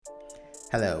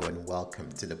Hello and welcome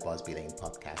to the Buzz Billing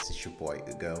Podcast. It's your boy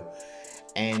Ugo,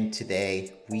 and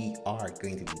today we are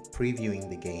going to be previewing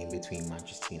the game between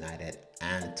Manchester United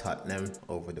and Tottenham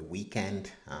over the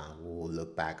weekend. We'll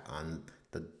look back on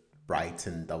the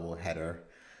Brighton doubleheader.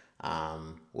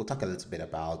 We'll talk a little bit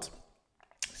about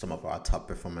some of our top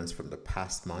performance from the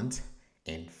past month,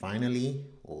 and finally,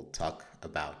 we'll talk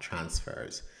about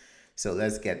transfers. So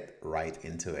let's get right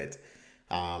into it.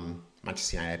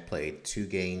 Manchester United played two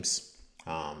games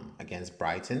against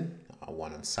Brighton,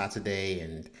 one on Saturday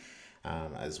and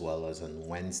as well as on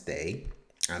Wednesday,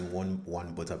 and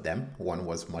won both of them. One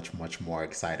was much more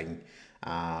exciting,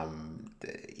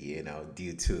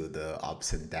 due to the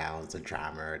ups and downs, the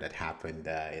drama that happened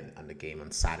on the game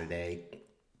on Saturday.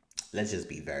 Let's just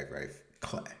be very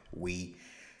clear. We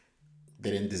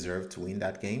didn't deserve to win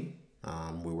that game.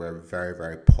 We were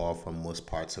very poor for most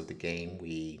parts of the game.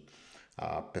 We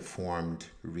performed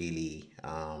really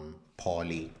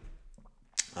poorly.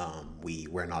 We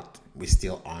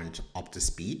still aren't up to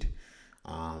speed.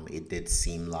 It did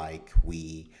seem like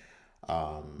we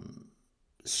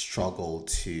struggled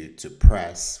to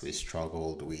press. We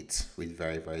struggled with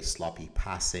very sloppy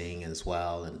passing as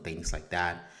well and things like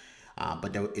that.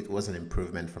 But it was an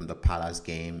improvement from the Palace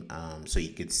game. So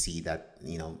you could see that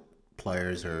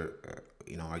players are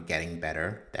getting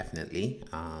better. Definitely,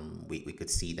 we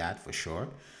could see that for sure.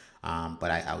 But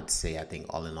I would say I think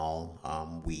all in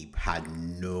all, we had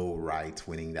no right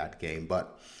winning that game.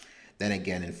 But then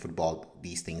again, in football,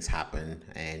 these things happen,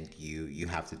 and you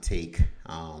have to take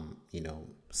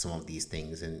some of these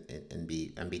things and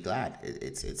be glad.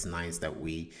 It's nice that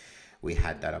we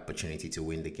had that opportunity to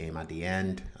win the game at the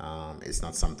end. It's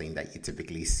not something that you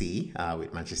typically see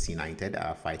with Manchester United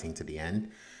fighting to the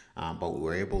end, but we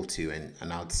were able to,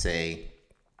 and I would say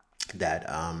that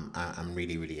I'm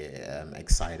really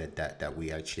excited that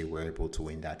we actually were able to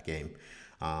win that game,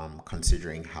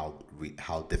 considering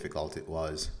how difficult it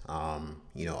was.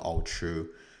 All true.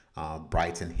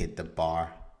 Brighton hit the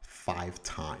bar 5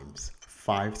 times.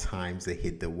 5 times they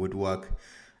hit the woodwork.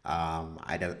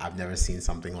 I've never seen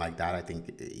something like that. I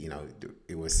think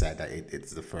it was said that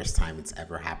it's the first time it's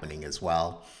ever happening as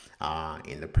well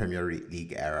in the Premier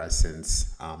League era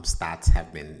since stats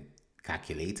have been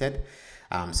calculated.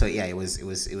 So yeah, it was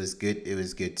good. It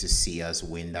was good to see us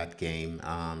win that game.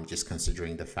 Just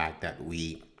considering the fact that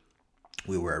we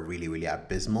were really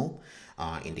abysmal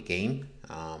in the game.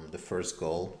 The first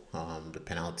goal, the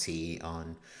penalty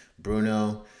on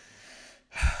Bruno,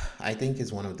 I think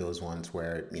is one of those ones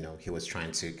where he was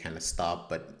trying to kind of stop,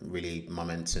 but really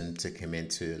momentum took him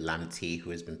into Lamptey, who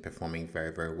has been performing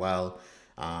very well.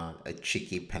 A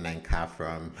cheeky Panenka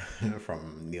from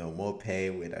from Neil Mope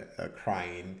with a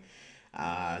crying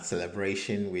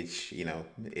celebration, which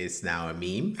is now a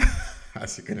meme,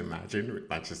 as you can imagine, with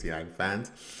Manchester United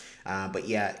fans. But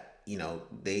yeah,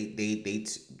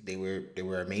 they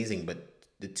were amazing. But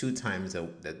the two times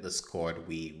that they scored,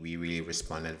 we really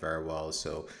responded very well.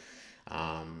 So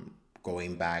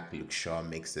going back, Luke Shaw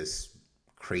makes this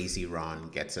crazy run,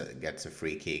 gets a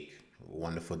free kick,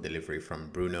 wonderful delivery from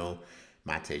Bruno.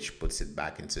 Matic puts it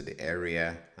back into the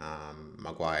area.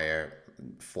 Maguire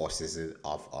forces it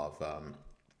off of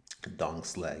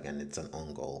Donk's leg, and it's an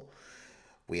own goal.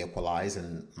 We equalize,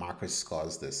 and Marcus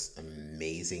scores this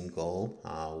amazing goal,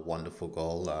 wonderful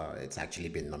goal. It's actually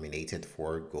been nominated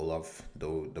for goal of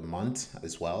the month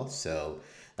as well. So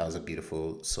that was a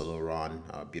beautiful solo run,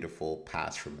 a beautiful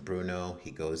pass from Bruno.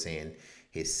 He goes in,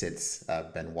 he sits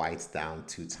Ben White down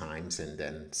 2 times, and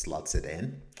then slots it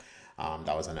in.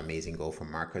 That was an amazing goal from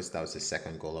Marcus. That was his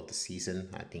second goal of the season.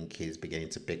 I think he's beginning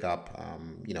to pick up.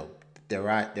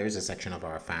 There's a section of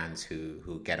our fans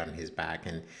who get on his back,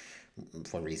 and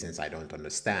for reasons I don't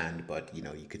understand, but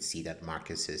you could see that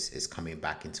Marcus is coming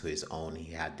back into his own.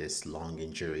 He had this long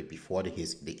injury before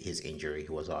his injury.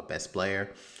 He was our best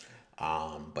player,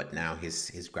 but now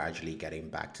he's gradually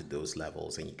getting back to those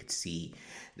levels, and you could see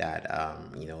that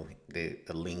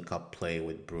the link up play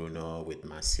with Bruno, with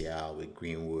Martial, with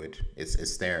Greenwood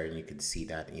is there, and you could see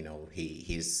that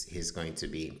he's going to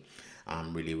be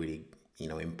really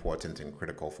important and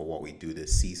critical for what we do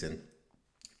this season.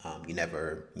 You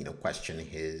never question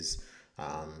his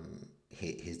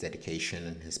dedication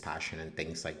and his passion and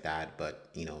things like that.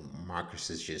 But Marcus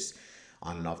is just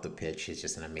on and off the pitch. He's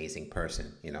just an amazing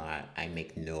person. I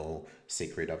make no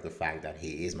secret of the fact that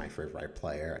he is my favorite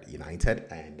player at United,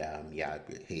 and yeah,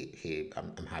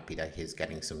 I'm happy that he's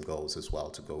getting some goals as well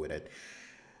to go with it.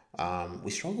 We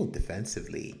struggled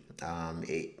defensively.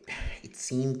 It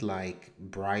seemed like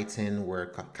Brighton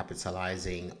were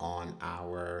capitalizing on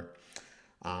our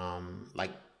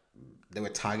like they were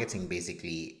targeting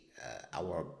basically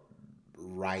our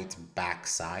right back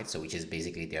side, so which is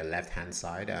basically their left hand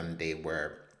side, and they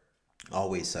were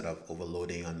always sort of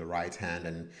overloading on the right hand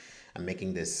and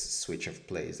making this switch of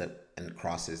plays that and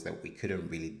crosses that we couldn't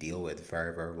really deal with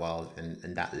very very well,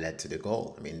 and that led to the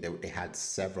goal. I mean, they had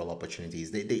several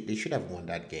opportunities. They should have won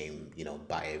that game,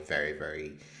 by a very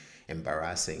very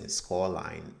embarrassing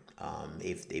scoreline,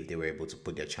 if they were able to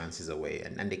put their chances away,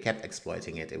 and they kept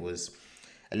exploiting it. It was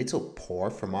a little poor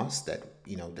from us that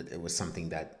that it was something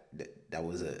that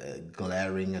was a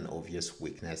glaring and obvious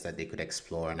weakness that they could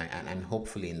explore, and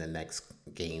hopefully in the next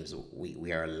games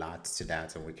we are alert to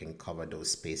that and we can cover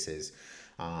those spaces.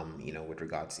 With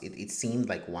regards, it seemed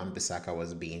like Wan Bissaka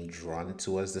was being drawn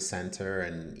towards the center,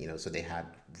 and so they had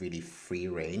really free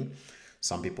reign.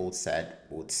 Some people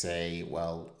would say,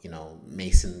 well,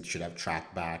 Mason should have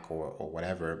tracked back or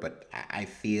whatever, but I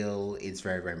feel it's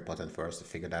very very important for us to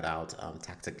figure that out,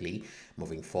 tactically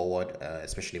moving forward,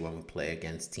 especially when we play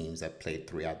against teams that play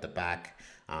three at the back.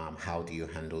 How do you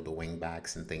handle the wing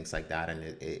backs and things like that? And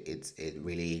it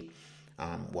really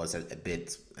was a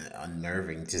bit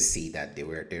unnerving to see that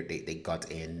they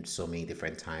got in so many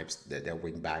different types, that their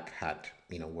wing back had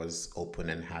was open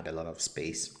and had a lot of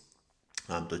space,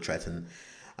 to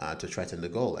threaten the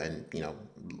goal. And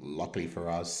luckily for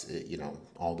us,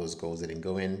 all those goals didn't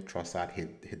go in. Trossard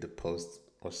hit the post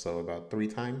or so about three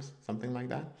times, something like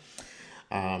that.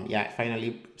 Yeah,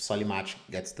 finally Solimatch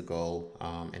gets the goal,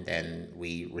 and then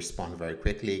we respond very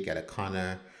quickly, get a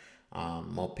corner.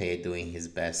 Mope doing his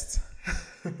best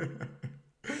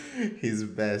his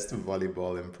best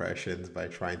volleyball impressions by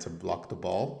trying to block the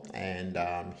ball, and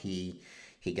he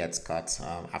gets cut.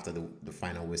 After the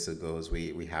final whistle goes,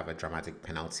 we have a dramatic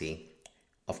penalty.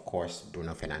 Of course,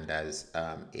 Bruno Fernandez,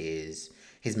 is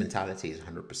his mentality is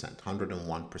 100%,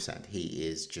 101%. He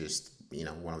is just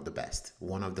one of the best,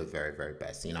 one of the very very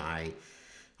best. I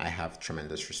have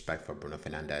tremendous respect for Bruno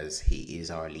Fernandez. He is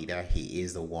our leader. He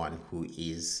is the one who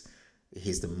is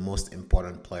he's the most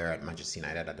important player at Manchester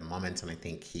United at the moment, and I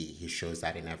think he shows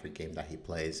that in every game that he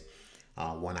plays.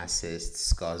 One assist,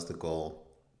 scores the goal,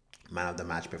 man of the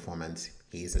match performance.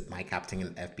 He's my captain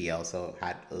in FPL, so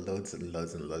had loads and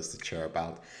loads and loads to cheer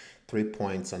about. 3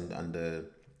 points on the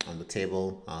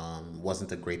table.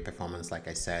 Wasn't a great performance, like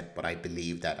I said, but I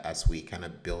believe that as we kind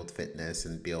of build fitness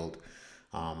and build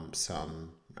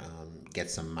some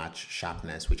get some match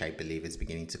sharpness, which I believe is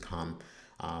beginning to come,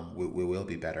 we will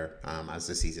be better as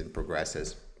the season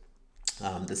progresses.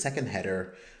 The second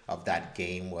header of that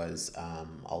game was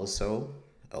also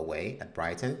away at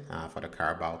Brighton for the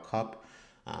Carabao Cup.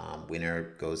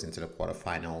 Winner goes into the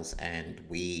quarterfinals, and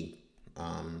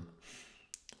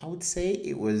I would say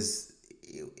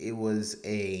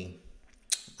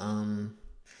um,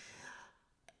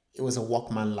 it was a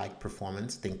Walkman-like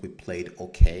performance. I think we played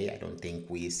okay. I don't think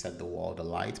we set the world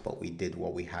alight, but we did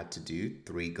what we had to do.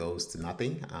 3 goals to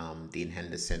nothing. Dean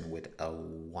Henderson with a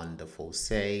wonderful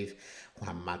save.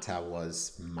 Juan Mata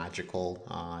was magical.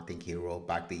 I think he rolled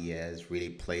back the years, really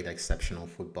played exceptional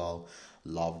football.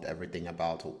 Loved everything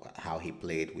about how he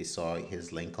played. We saw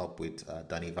his link up with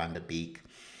Donny van der Beek.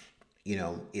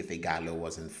 If Igalo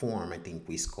was in form, I think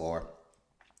we score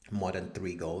more than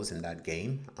 3 goals in that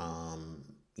game.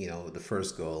 The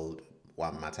first goal,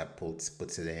 Juan Mata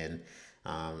puts it in.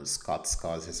 Scott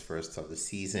scores his first of the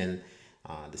season.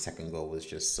 The second goal was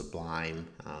just sublime.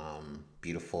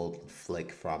 Beautiful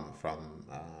flick from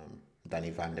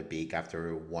Danny van der Beek after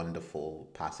a wonderful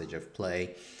passage of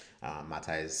play.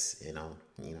 Mata is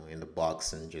in the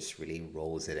box and just really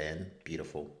rolls it in.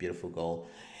 Beautiful, beautiful goal.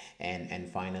 And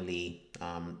finally,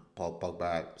 Paul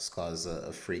Pogba scores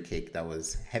a free kick that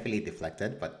was heavily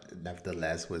deflected, but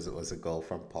nevertheless was a goal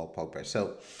from Paul Pogba.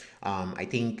 So I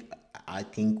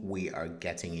think we are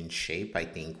getting in shape. I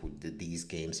think these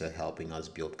games are helping us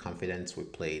build confidence. We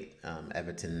played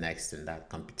Everton next in that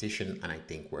competition, and I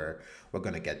think we're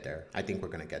gonna get there. I think we're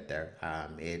gonna get there.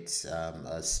 It's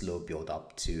a slow build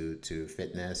up to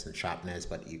fitness and sharpness,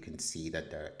 but you can see that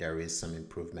there is some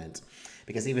improvement,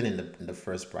 because even in the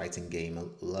first Brighton game,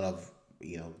 a lot of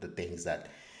the things that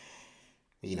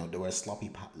there were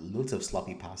loads of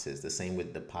sloppy passes. The same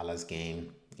with the Palace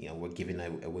game. We're giving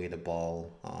away the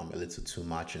ball a little too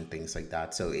much and things like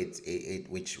that. So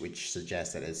which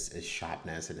suggests that it's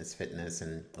sharpness and it's fitness.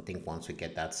 And I think once we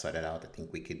get that sorted out, I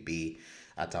think we could be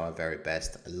at our very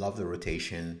best. I love the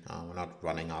rotation. We're not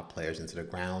running our players into the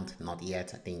ground, not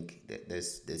yet. I think there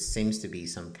seems to be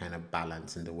some kind of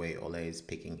balance in the way Ole is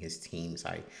picking his teams.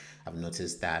 I've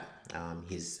noticed that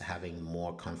he's having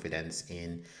more confidence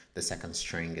in the second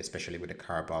string, especially with the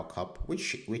Carabao Cup,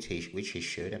 which he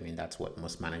should. I mean, that's what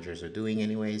most managers are doing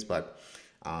anyways. But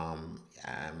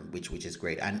which is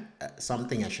great. And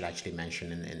something I should actually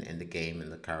mention in the game, in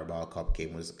the Carabao Cup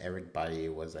game, was Eric Bailly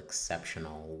was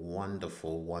exceptional,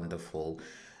 wonderful, wonderful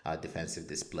defensive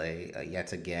display.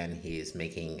 Yet again, he is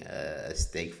making a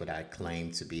stake for that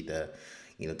claim to be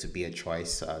to be a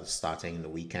choice starting in the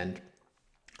weekend.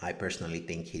 I personally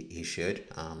think he should,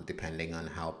 depending on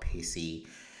how pacey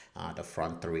the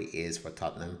front three is for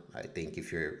Tottenham. I think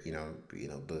if you're,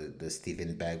 the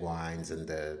Steven Bergwijns and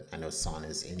I know Son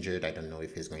is injured. I don't know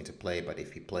if he's going to play, but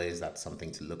if he plays, that's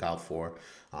something to look out for.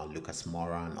 Lucas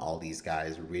Moura and all these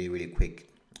guys, really, really quick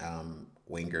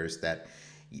wingers that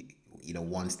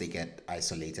once they get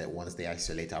isolated, once they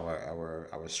isolate our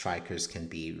strikers, can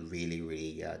be really,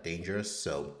 really dangerous.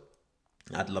 So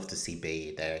I'd love to see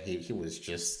Bay there. He was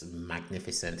just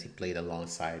magnificent. He played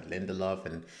alongside Lindelof,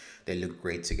 and they looked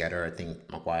great together. I think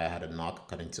Maguire had a knock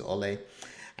according to Ole,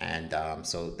 and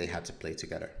so they had to play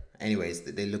together. Anyways,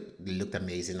 they looked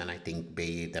amazing, and I think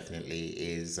Bay definitely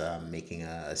is making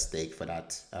a stake for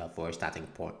that for a starting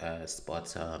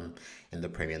spot in the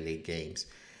Premier League games.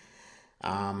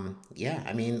 Yeah,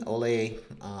 I mean, Ole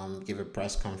gave a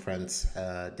press conference,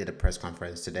 did a press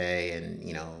conference today, and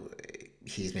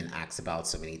he's been asked about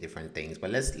so many different things. But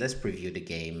let's preview the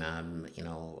game.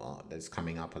 That's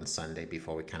coming up on Sunday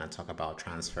before we kind of talk about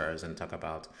transfers and talk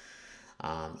about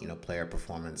player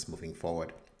performance moving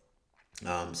forward.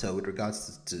 So with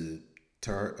regards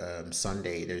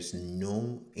Sunday, there's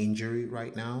no injury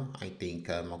right now. I think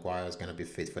Maguire is going to be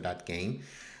fit for that game.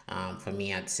 For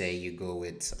me, I'd say you go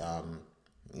with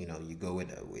you go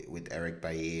with Eric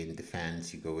Bailly in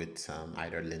defense. You go with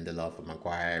either Lindelof or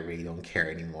Maguire. I really don't care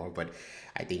anymore, but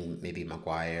I think maybe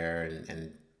Maguire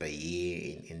and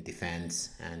Bailly in defense,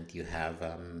 and you have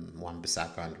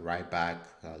Wan-Bissaka on the right back,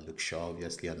 Luke Shaw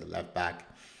obviously on the left back.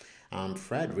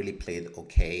 Fred really played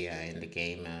okay in the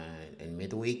game in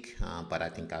midweek, but I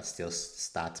think I'll still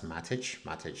start Matic.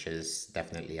 Matic is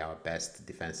definitely our best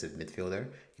defensive midfielder.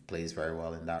 He plays very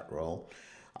well in that role.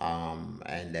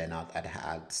 And then I'd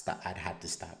have to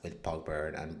start with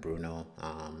Pogba and Bruno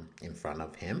in front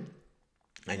of him.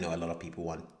 I know a lot of people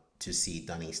want to see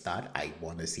Dunny start. I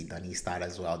want to see Dunny start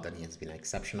as well. Dunny has been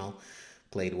exceptional,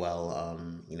 played well,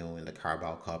 in the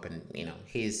Carabao Cup, and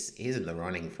he's in the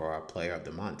running for our Player of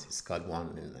the Month. He scored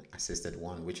one and assisted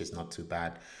one, which is not too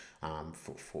bad.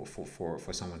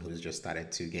 For someone who's just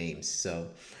started 2 games. So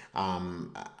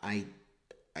I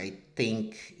I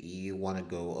think you want to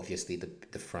go. Obviously,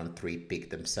 the front three pick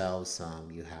themselves.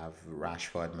 You have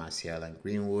Rashford, Martial, and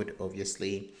Greenwood.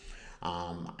 Obviously,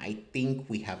 I think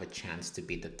we have a chance to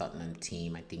beat the Tottenham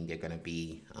team. I think they're gonna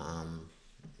be,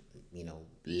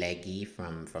 leggy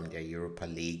from their Europa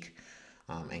League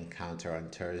encounter on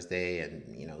Thursday,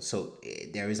 and so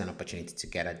there is an opportunity to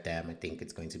get at them. I think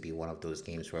it's going to be one of those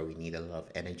games where we need a lot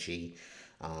of energy.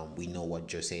 We know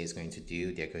what Jose is going to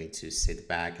do. They're going to sit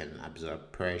back and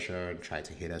absorb pressure and try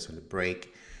to hit us on the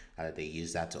break. They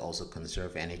use that to also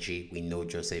conserve energy. We know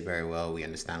Jose very well. We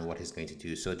understand what he's going to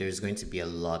do. So there's going to be a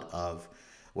lot of.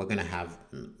 We're going to have,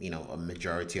 a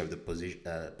majority of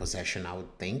the possession, I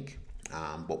would think.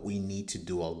 But we need to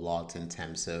do a lot in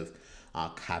terms of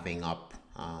carving up,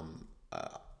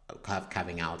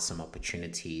 carving out some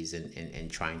opportunities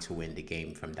and trying to win the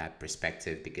game from that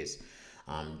perspective, because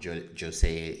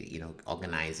Jose,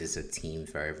 organizes a team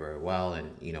very, very well,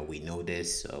 and we know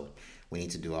this, so we need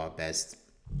to do our best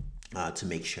to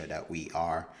make sure that we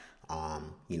are,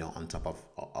 on top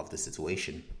of the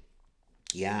situation.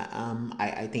 Yeah,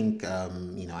 I think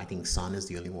I think Son is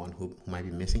the only one who might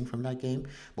be missing from that game,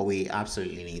 but we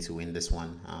absolutely need to win this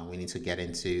one. We need to get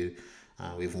into.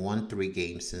 We've won 3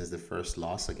 games since the first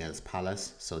loss against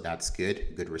Palace, so that's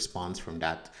good. Good response from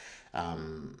that,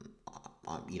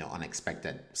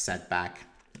 unexpected setback.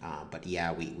 But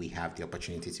yeah, we have the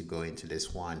opportunity to go into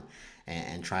this one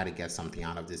and try to get something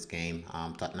out of this game.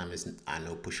 Tottenham is, I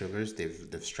know, pushovers.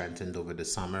 They've strengthened over the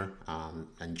summer.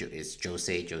 And it's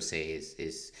Jose. Jose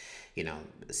is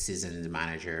seasoned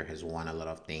manager, has won a lot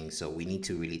of things. So we need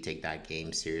to really take that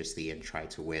game seriously and try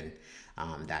to win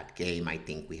that game. I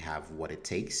think we have what it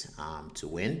takes to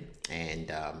win,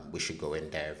 and we should go in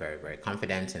there very, very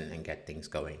confident and get things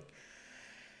going.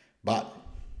 But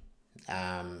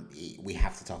we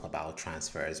have to talk about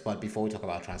transfers. But before we talk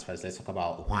about transfers, let's talk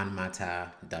about Juan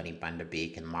Mata, Donny van der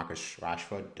Beek, and Marcus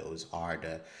Rashford. Those are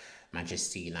the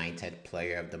Manchester United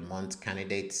Player of the Month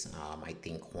candidates. I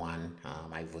think Juan,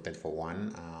 I voted for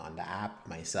Juan on the app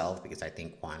myself, because I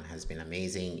think Juan has been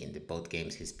amazing in the both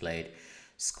games he's played.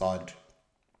 Scored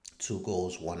 2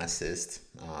 goals, 1 assist.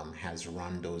 Has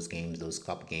run those games, those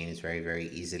cup games, very, very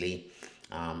easily.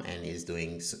 and is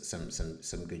doing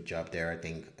some good job there. I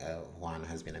think Juan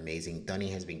has been amazing. Donny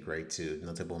has been great too.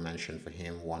 Notable mention for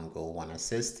him: 1 goal, 1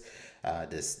 assist.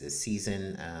 This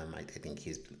season, I think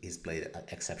he's played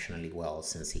exceptionally well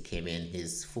since he came in.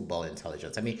 His football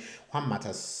intelligence. I mean, Juan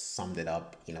Mata summed it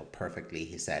up, perfectly.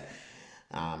 He said,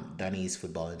 Donny's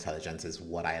football intelligence is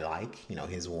what I like.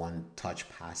 His one touch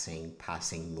passing,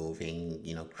 moving,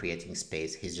 creating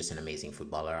space. He's just an amazing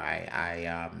footballer. I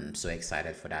am so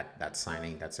excited for that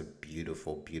signing. That's a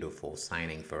beautiful, beautiful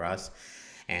signing for us.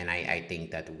 And I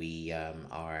think that we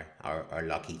are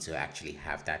lucky to actually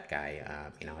have that guy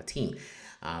in our team.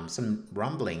 Some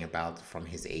rumbling about from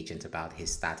his agent about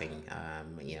his starting,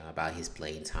 about his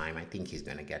playing time. I think he's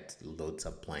going to get loads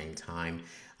of playing time.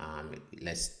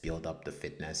 Let's build up the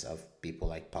fitness of people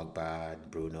like Pogba,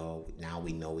 Bruno. Now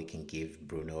we know we can give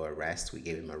Bruno a rest. We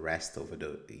gave him a rest over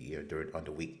the year during on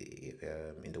the week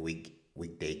in the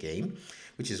weekday game,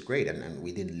 which is great, and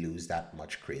we didn't lose that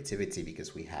much creativity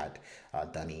because we had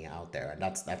Dunny out there, and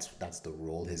that's the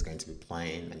role he's going to be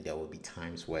playing. And there will be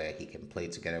times where he can play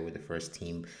together with the first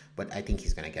team, but I think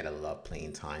he's going to get a lot of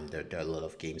playing time. There are a lot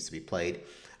of games to be played.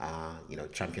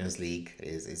 Champions League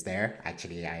is there.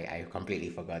 Actually, I completely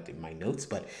forgot in my notes,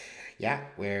 but yeah,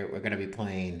 we're gonna be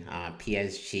playing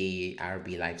PSG,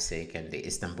 RB Leipzig, and the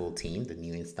Istanbul team, the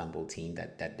new Istanbul team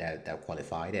that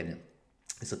qualified, and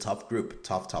it's a tough group,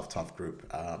 tough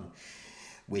group,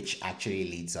 which actually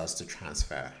leads us to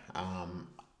transfer.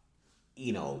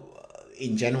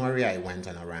 In January, I went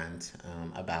on a rant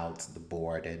about the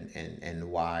board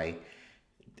and why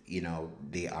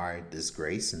they are a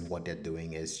disgrace, and what they're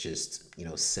doing is just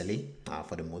silly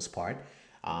for the most part.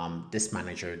 This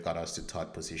manager got us to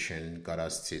third position, got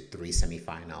us to three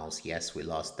semifinals. Yes, we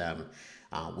lost them.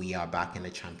 We are back in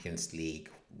the Champions League,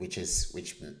 which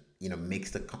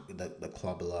makes the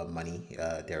club a lot of money.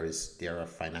 There are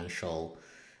financial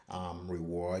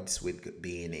rewards with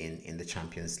being in the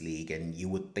Champions League, and you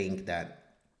would think that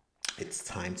it's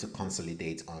time to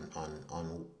consolidate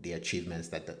on the achievements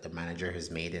that the manager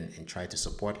has made, and try to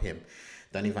support him.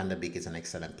 Donny van der Beek is an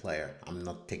excellent player. I'm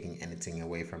not taking anything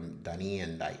away from Donny,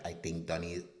 and I think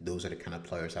Donny, those are the kind of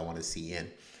players I want to see in.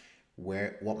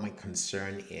 What my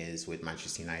concern is with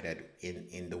Manchester United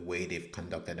in the way they've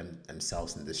conducted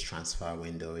themselves in this transfer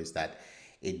window is that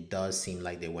it does seem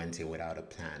like they went in without a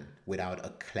plan, without a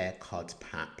clear cut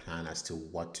plan as to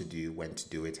what to do, when to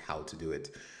do it, how to do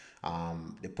it.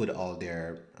 They put all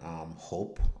their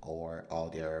hope, or all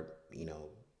their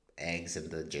eggs in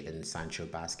the Jadon Sancho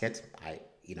basket.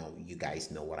 You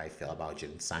guys know what I feel about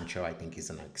Jadon Sancho. I think he's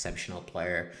an exceptional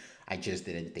player. I just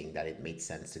didn't think that it made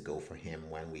sense to go for him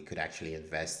when we could actually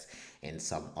invest in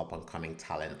some up and coming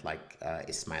talent like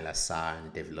Ismail Assar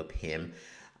and develop him,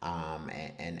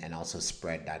 and also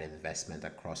spread that investment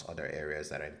across other areas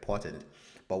that are important.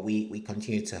 But we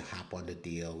continue to hop on the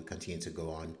deal. We continue to go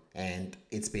on, and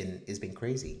it's been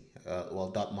crazy.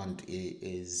 Dortmund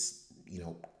is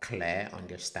clear on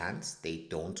their stance. They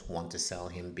don't want to sell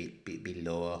him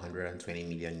below 120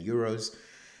 million euros.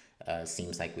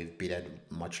 Seems like we've bid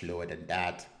much lower than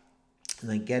that. And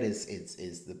I get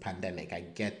is the pandemic. I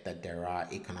get that there are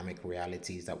economic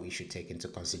realities that we should take into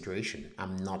consideration.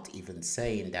 I'm not even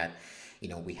saying that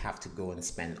we have to go and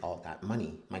spend all that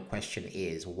money. My question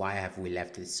is, why have we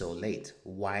left it so late?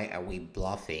 Why are we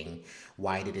bluffing?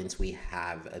 Why didn't we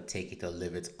have a take it or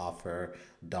leave it offer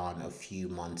done a few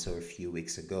months or a few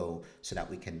weeks ago, so that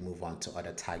we can move on to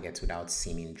other targets without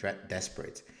seeming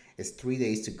desperate? It's 3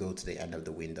 days to go to the end of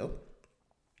the window.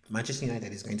 Manchester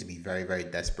United is going to be very, very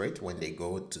desperate when they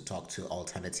go to talk to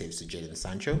alternatives to Jadon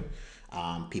Sancho.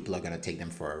 People are going to take them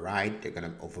for a ride. They're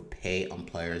going to overpay on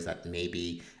players that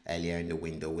maybe earlier in the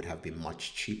window would have been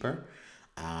much cheaper,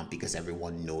 because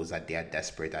everyone knows that they are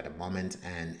desperate at the moment.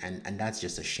 And that's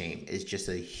just a shame. It's just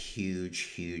a huge,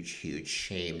 huge, huge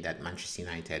shame that Manchester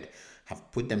United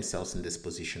have put themselves in this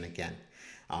position again.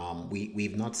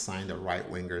 We've not signed a right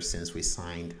winger since we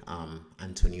signed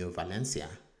Antonio Valencia.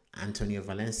 Antonio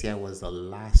Valencia was the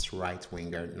last right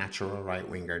winger, natural right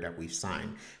winger that we've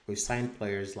signed. We've signed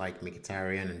players like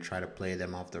Mkhitaryan and try to play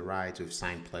them off the right. We've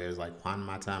signed players like Juan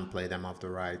Mata and play them off the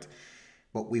right.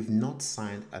 But we've not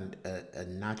signed a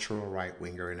natural right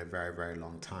winger in a very, very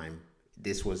long time.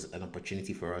 This was an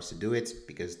opportunity for us to do it,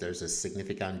 because there's a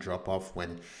significant drop off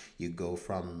when you go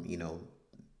from,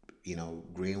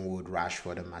 Greenwood,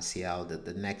 Rashford, and Martial.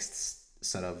 The next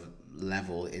sort of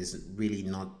level is really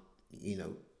not,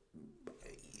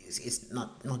 it's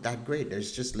not that great.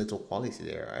 There's just little quality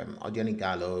there. Odioni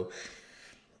Gallo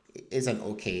is an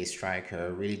okay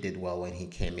striker. Really did well when he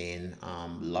came in.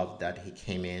 Loved that he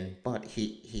came in, but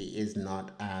he is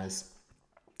not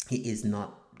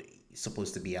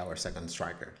supposed to be our second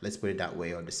striker. Let's put it that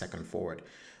way, or the second forward.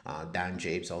 Dan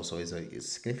James also is a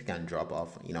significant drop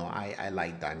off. I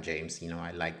like Dan James.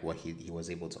 I like what he was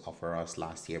able to offer us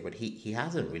last year, but he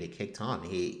hasn't really kicked on.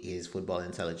 His football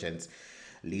intelligence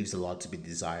leaves a lot to be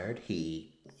desired.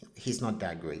 He's not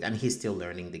that great, and he's still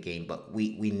learning the game. But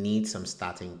we need some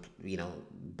starting,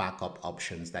 backup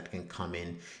options that can come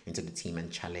into the team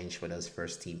and challenge for those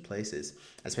first team places,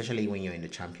 especially when you're in the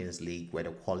Champions League, where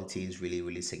the quality is really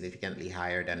really significantly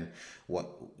higher than what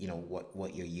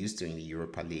you're used to in the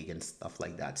Europa League and stuff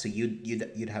like that. So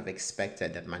you'd have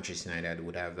expected that Manchester United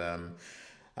would have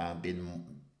been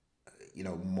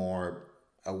more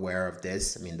aware of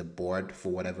this. I mean, the board, for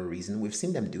whatever reason, we've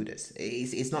seen them do this.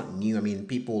 It's not new. I mean,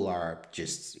 people are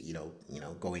just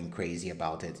going crazy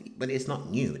about it, but it's not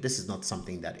new. This is not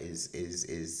something that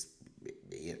is.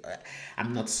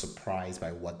 I'm not surprised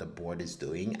by what the board is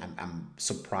doing. I'm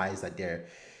surprised that they're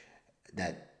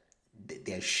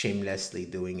shamelessly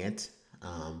doing it.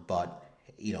 But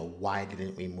why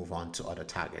didn't we move on to other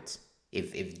targets?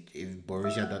 If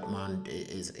Borussia Dortmund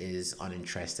is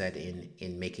uninterested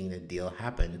in making the deal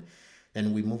happen,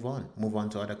 then we move on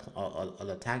to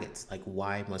other targets. Like,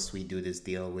 why must we do this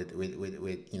deal with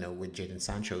Jadon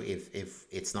Sancho if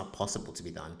it's not possible to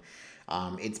be done?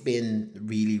 It's been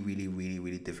really really really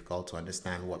really difficult to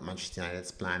understand what Manchester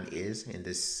United's plan is in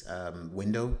this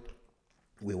window.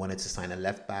 We wanted to sign a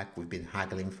left back. We've been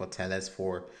haggling for Telles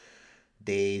for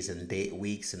days and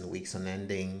weeks and weeks on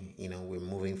ending. We're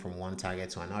moving from one target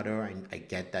to another. I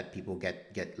get that people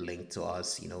get linked to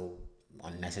us,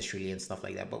 unnecessarily and stuff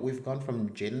like that. But we've gone from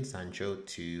Jadon Sancho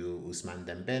to Ousmane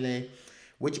Dembele,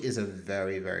 which is a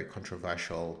very, very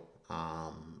controversial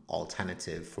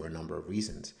alternative for a number of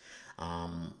reasons.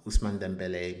 Ousmane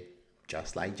Dembele,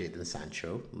 just like Jadon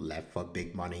Sancho, left for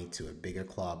big money to a bigger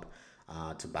club,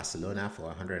 to Barcelona for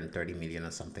 130 million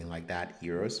or something like that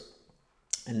euros,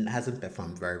 and hasn't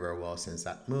performed very very well since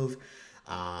that move.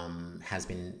 Has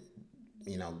been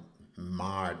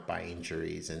marred by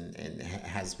injuries, and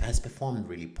has performed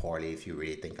really poorly if you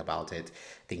really think about it.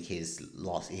 I think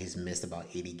he's missed about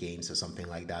 80 games or something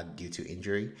like that due to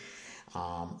injury.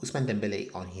 Ousmane Dembele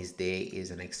on his day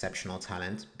is an exceptional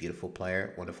talent, beautiful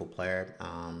player, wonderful player.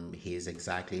 He's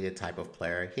exactly the type of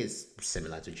player. He's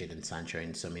similar to Jadon Sancho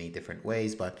in so many different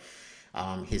ways, but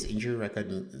his injury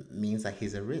record means that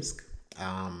he's a risk.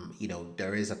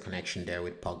 There is a connection there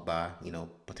with Pogba.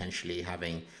 Potentially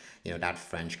having that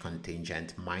French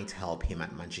contingent might help him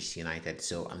at Manchester United.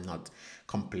 So I'm not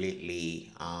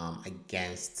completely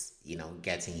against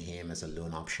getting him as a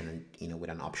loan option, and with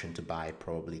an option to buy,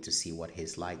 probably, to see what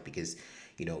he's like, because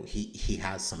he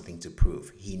has something to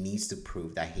prove. He needs to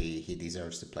prove that he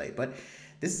deserves to play. But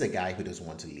this is a guy who doesn't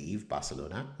want to leave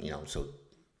Barcelona. So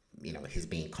he's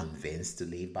being convinced to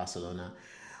leave Barcelona.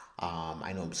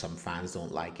 I know some fans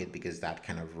don't like it because that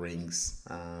kind of rings,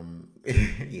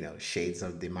 shades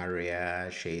of Di Maria,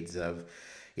 shades of,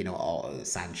 all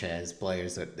Sanchez,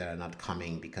 players that are not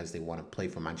coming because they want to play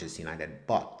for Manchester United.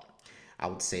 But I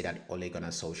would say that Ole Gunnar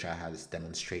Solskjaer has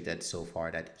demonstrated so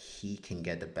far that he can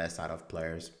get the best out of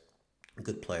players,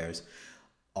 good players,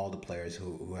 all the players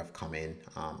who have come in,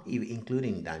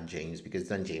 including Dan James, because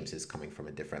Dan James is coming from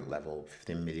a different level.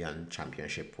 15 million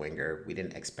championship winger. We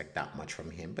didn't expect that much from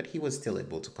him, but he was still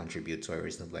able to contribute to a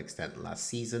reasonable extent last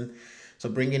season. So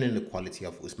bringing in the quality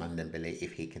of Ousmane Dembele,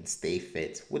 if he can stay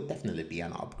fit, would definitely be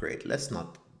an upgrade. Let's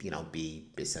not be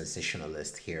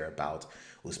sensationalist here about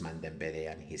Ousmane Dembele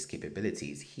and his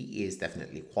capabilities. He is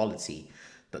definitely quality.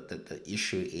 The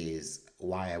issue is,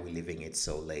 why are we leaving it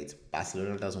so late?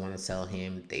 Barcelona doesn't want to sell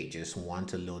him. They just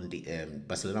want a loan deal.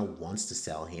 Barcelona wants to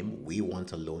sell him. We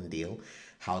want a loan deal.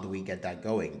 How do we get that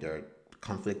going? There are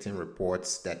conflicting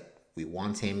reports that we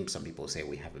want him. Some people say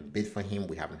we haven't bid for him.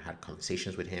 We haven't had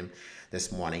conversations with him.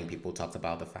 This morning, people talked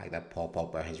about the fact that Paul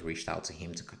Pogba has reached out to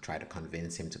him to try to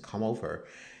convince him to come over.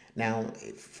 Now,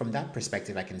 from that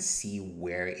perspective, I can see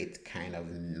where it kind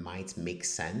of might make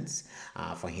sense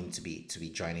for him to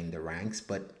be joining the ranks,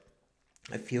 but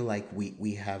I feel like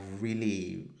we have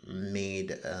really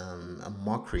made a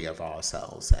mockery of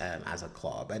ourselves as a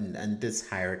club, and this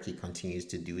hierarchy continues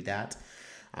to do that.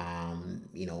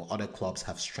 Other clubs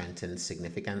have strengthened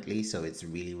significantly, so it's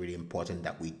really, really important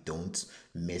that we don't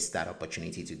miss that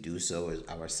opportunity to do so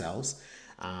ourselves.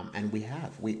 And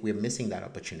we're missing that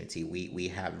opportunity. We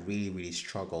have really, really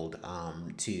struggled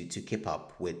to keep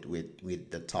up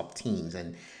with the top teams,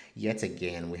 and yet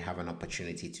again we have an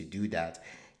opportunity to do that.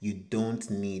 You don't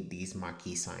need these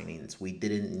marquee signings. We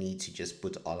didn't need to just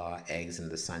put all our eggs in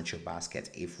the Sancho basket.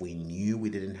 If we knew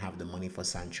we didn't have the money for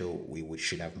Sancho,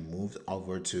 should have moved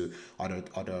over to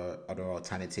other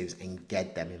alternatives and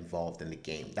get them involved in the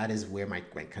game. That is where my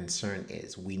concern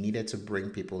is. We needed to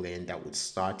bring people in that would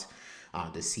start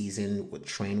the season, would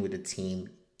train with the team,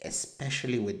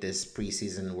 especially with this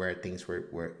preseason where things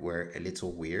were a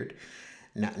little weird.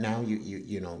 Now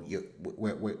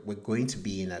we're going to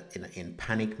be in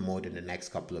panic mode in the next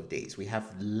couple of days. We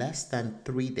have less than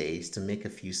 3 days to make a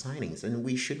few signings, and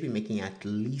we should be making at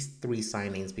least three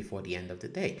signings before the end of the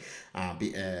day,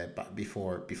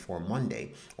 before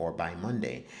Monday or by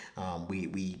Monday.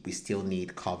 We still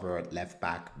need cover at left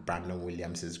back. Brandon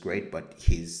Williams is great, but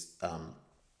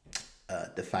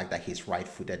the fact that he's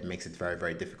right-footed makes it very,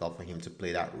 very difficult for him to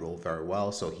play that role very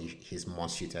well. So he's more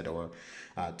suited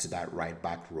to that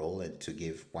right-back role, and to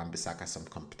give Wan-Bissaka some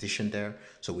competition there.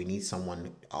 So we need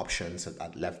someone options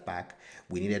at left-back.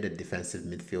 We needed a defensive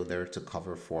midfielder to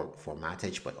cover for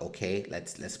Matic, but okay,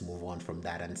 let's move on from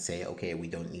that and say, okay, we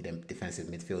don't need a defensive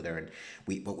midfielder,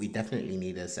 but we definitely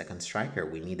need a second striker.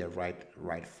 We need a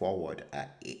right forward.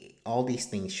 All these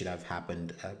things should have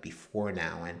happened before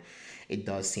now, and it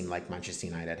does seem like Manchester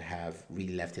United have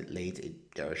really left it late.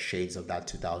 There are shades of that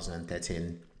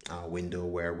 2013 window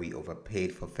where we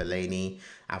overpaid for Fellaini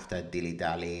after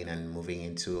dilly-dallying and moving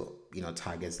into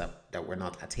targets that were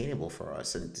not attainable for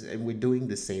us, and we're doing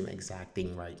the same exact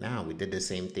thing right now. We did the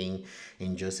same thing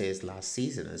in Jose's last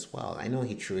season as well. I know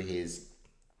he threw his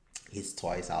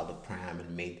toys out the pram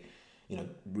and made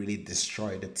really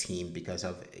destroy the team because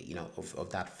of of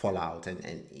that fallout,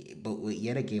 but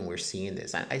yet again we're seeing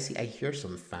this. I hear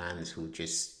some fans who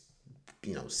just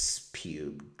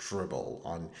spew dribble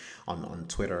on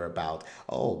Twitter about,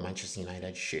 oh, Manchester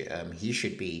United should he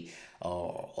should be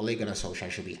Ole Gunnar Solskjaer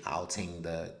should be outing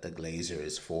the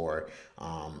Glazers for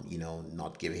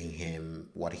not giving him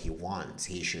what he wants.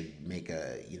 He should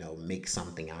make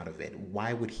something out of it.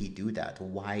 Why would he do that?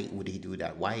 Why would he do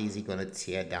that? Why is he gonna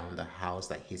tear down the house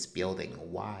that he's building?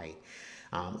 Why?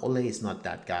 Ole is not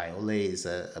that guy. Ole is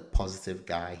a positive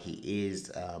guy. He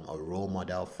is a role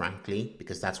model, frankly,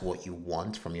 because that's what you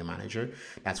want from your manager.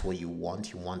 That's what you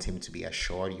want. You want him to be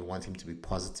assured. You want him to be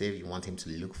positive. You want him to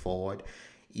look forward.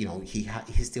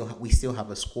 We still have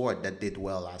a squad that did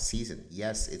well last season.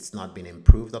 Yes, it's not been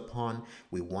improved upon.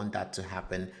 We want that to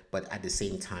happen, but at the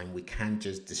same time, we can't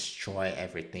just destroy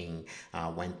everything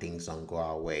when things don't go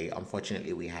our way.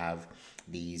 Unfortunately, we have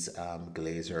these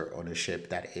Glazer ownership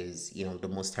that is the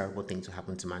most terrible thing to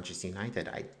happen to Manchester United.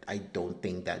 I don't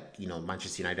think that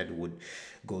Manchester United would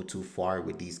go too far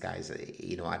with these guys at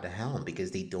the helm,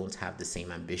 because they don't have the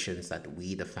same ambitions that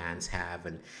we the fans have,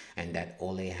 and that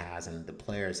Ole has and the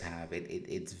players have.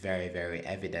 It's very, very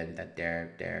evident that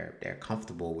they're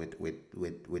comfortable with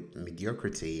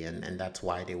mediocrity, and that's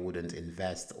why they wouldn't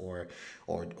invest or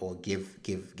give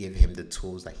him the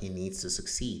tools that he needs to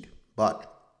succeed. But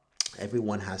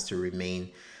everyone has to remain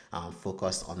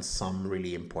focused on some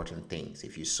really important things.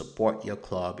 If you support your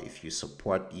club, if you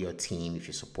support your team, if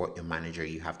you support your manager,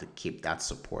 you have to keep that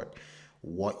support.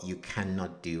 What you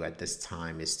cannot do at this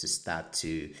time is to start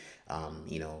to,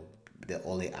 the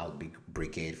Ole out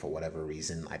brigade, for whatever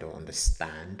reason. I don't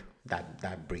understand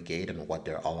that brigade and what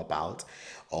they're all about.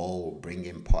 Oh, bring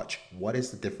in Poch. What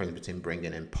is the difference between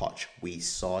bringing in Poch? We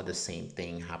saw the same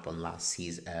thing happen last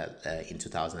season in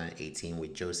 2018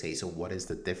 with Jose. So what is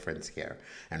the difference here?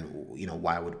 And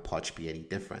why would Poch be any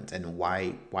different? And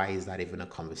why is that even a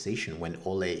conversation when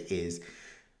Ole is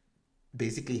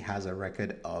basically has a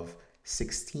record of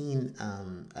 16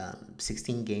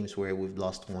 games where we've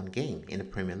lost one game in the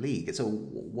Premier League. So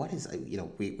what is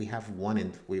we have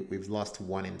we've lost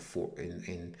one in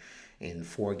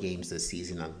 4 games this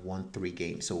season and won 3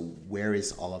 games. So where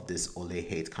is all of this Ole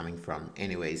hate coming from?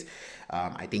 Anyways,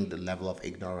 I think the level of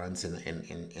ignorance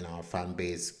in our fan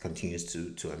base continues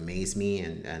to amaze me,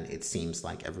 and it seems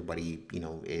like everybody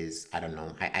is, I don't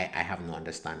know, I have no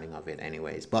understanding of it.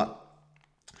 Anyways, but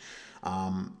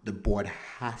the board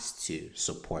has to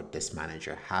support this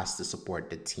manager, has to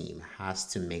support the team, has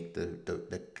to make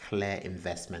the clear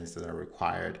investments that are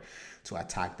required to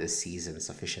attack this season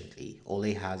sufficiently.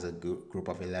 Ole has a group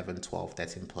of 11, 12,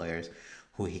 13 players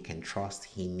who he can trust.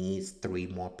 He needs 3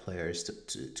 more players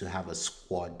to have a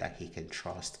squad that he can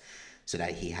trust, so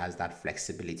that he has that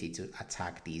flexibility to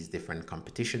attack these different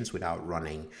competitions without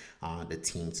running the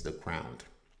team to the ground.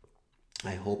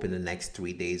 I hope in the next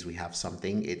 3 days we have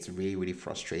something. It's really, really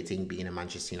frustrating being a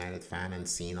Manchester United fan and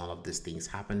seeing all of these things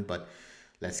happen, but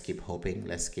let's keep hoping.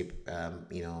 Let's keep,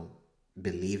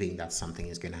 believing that something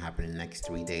is going to happen in the next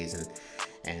 3 days,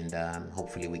 and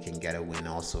hopefully we can get a win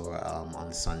also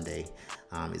on Sunday.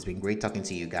 It's been great talking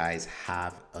to you guys.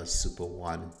 Have a super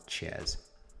one. Cheers.